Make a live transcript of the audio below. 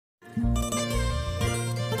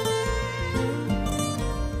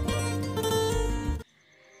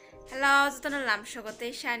Mostly lam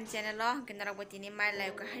shogote shan channel kenara botini my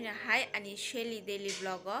life ka hanya hai ani Sheli Daily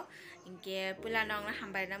vlog inke pula nong na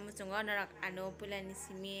hambar na musungo narak ano pula ni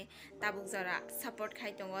simi tabuk zara support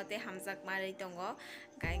khai tongo te hamzak mari tongo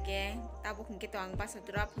kaike tabuk inke to ang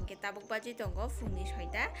basadura inke tabuk baji tongo fungni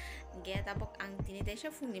soida inke tabuk ang tini desa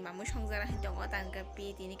fungni mamu songjara hai tongo tangka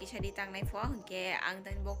pi tini kisha di tang nai fo inke ang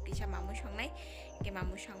tan bok kisha mamu songnai ke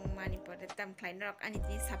mamu song mani pada tam klein narak ani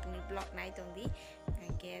tini sapni vlog nai tongdi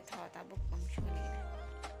inke tho tabuk mamu songnai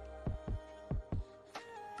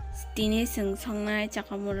tini sing songnai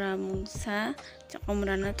chakamura mungsa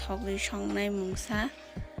chakamura na thokri songnai mungsa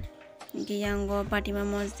inke yango patima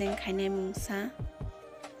mojeng khainai mungsa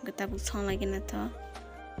tabuk songlai gina tho.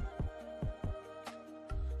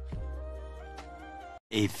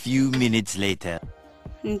 A few minutes later.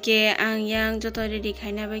 Inke ang yang joto ready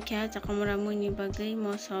khaina baikha chakamura muni bagai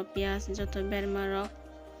moso pias joto bermarok.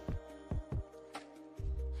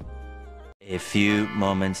 A few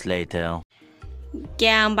moments later.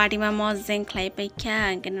 Yang batima mojeng khlai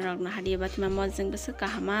baikha kenarok na hadi batima mojeng besu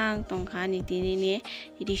kahamang tongkha ni tini ni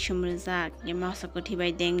idi shumrjak ye moso kothi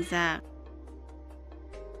bai dengjak.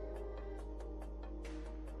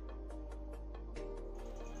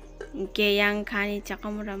 Inke yang khani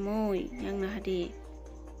chakamura mui yang na hadi.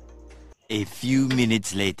 A few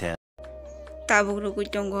minutes later. Tabuk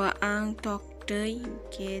rukui tongo ang tok tei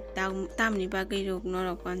ke tam ni bagai ruk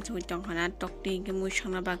norok pan sui tong khana tok tei ke mui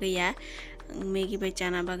songna bagai ya Maggie bai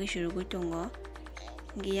chana bagai shuru gui tongo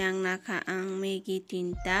yang nakha ang Maggie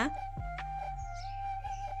tinta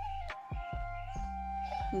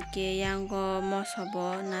ke yang go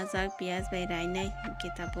mosobo najak pias bai rainai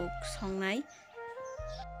ke tabuk songnai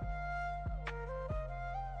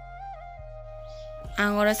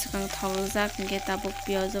angora sekang thawjak ke tabuk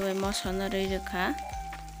piajo bai mosona roi rekha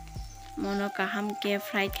mono kaham ke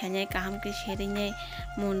fry khanai kaham ke sherinai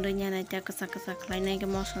mundoi nyanai ta kasa kasa khlainai ke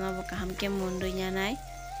mosona bo kaham ke mundoi nyanai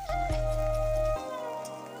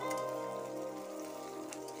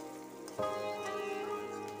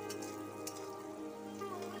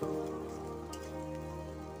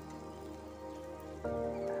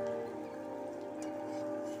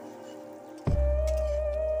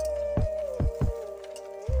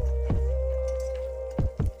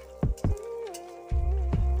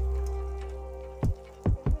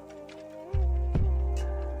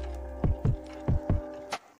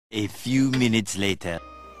A few minutes later.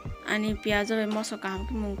 Ani piajo bai moso kaham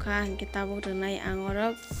ke mungkha ke tabuk renai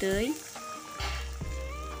angorok tei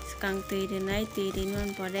sekang tei renai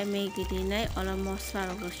non pore Maggie renai ola mosla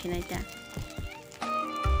rok sinai ta.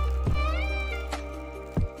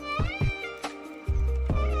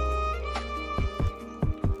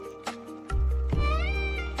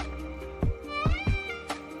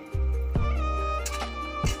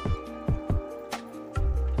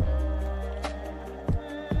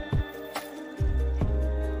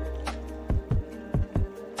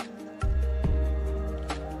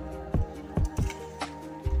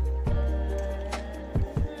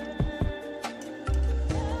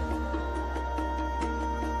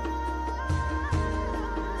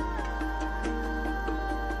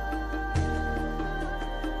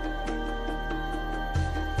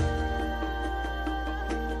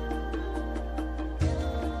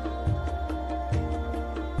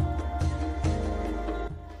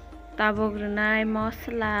 Tabuk renai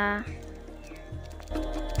mosla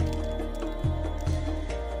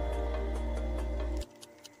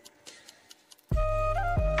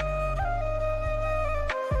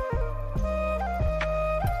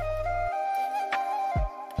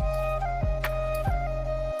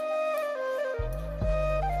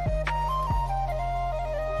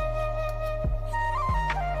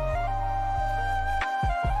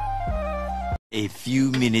A few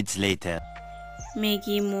minutes later.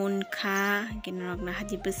 Maggie mun kha kenarok na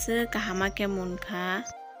hadi besu kahama ke mun kha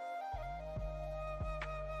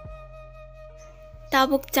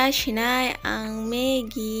tabuk chai sinai ang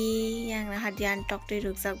Maggie yang na hadi an tok tei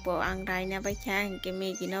rukjak bo ang raina baikha ke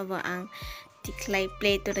Maggie no bo ang tiklai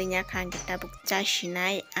plate to nya khang ke tabuk chai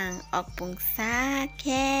sinai ang okpung sa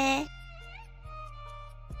ke.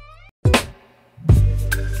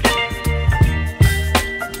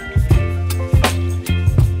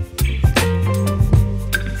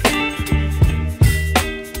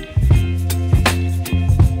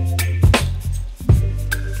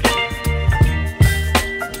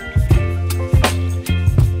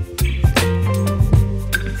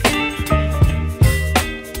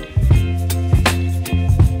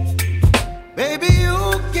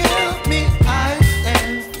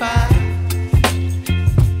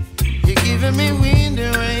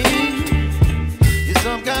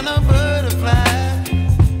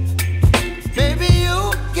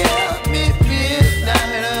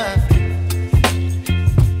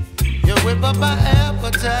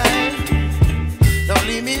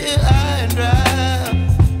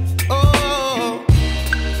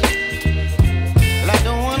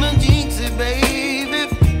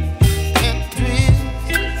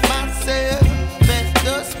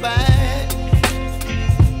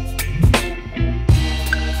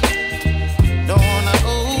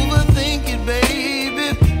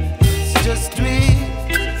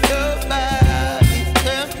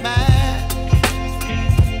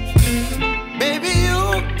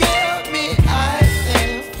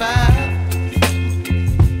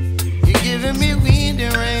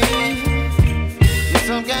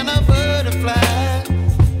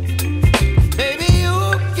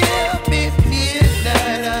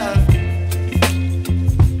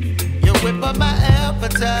 up my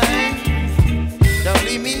appetite. Don't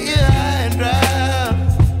leave me here high and dry.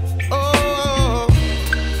 Oh,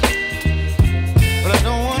 but I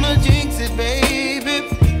don't wanna jinx it, baby.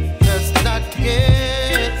 Let's not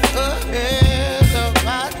get ahead of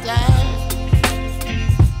my time.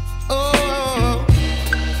 Oh,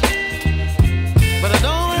 but I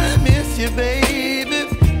don't wanna miss you, baby.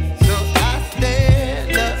 So I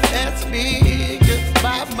stand up and speak just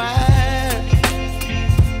my mind.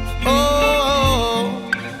 Oh,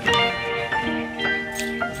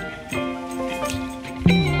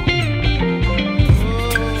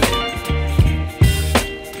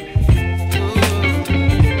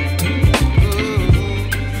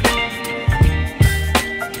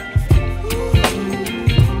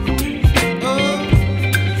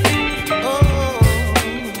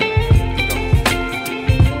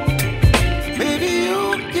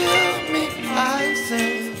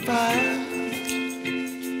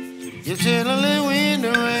 you're chilling in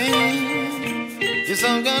the rain. You're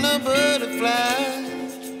some kind of butterfly.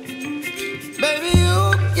 Baby, you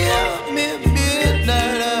give me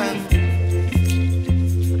midnight.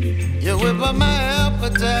 You whip up my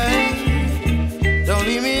appetite. Don't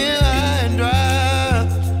leave me here high and dry.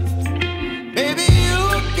 Baby, you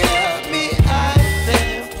give me ice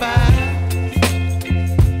and fire.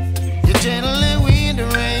 You're channeling wind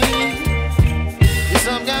and rain. You're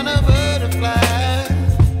some kind of butterfly.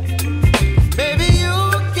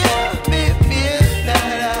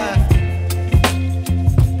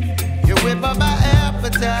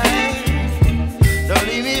 Don't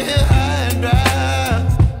leave me here high and dry.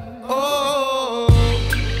 Oh,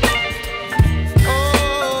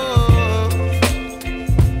 oh,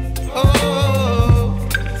 oh.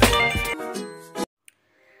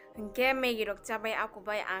 Ke Maggie rok chabai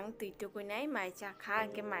akubai ang tuitu kunai mai cha kha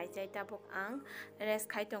ke mai chai tabuk ang res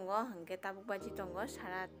khai tongo ke tabuk baji tongo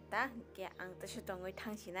sarata ke ang ta shotongoi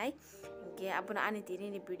thangsinai ke abuna ani tini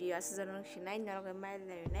ni video asjarong sinai narok mai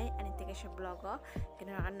lai ani teke she vlog ke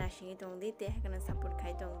narok anna singi tongdi te hakana support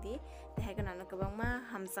khai tongdi te hakana no kabang ma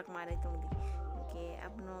hamsak mare tongdi ke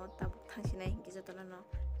abno tabuk thangsinai ke jotolo no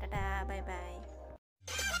tata bye bye.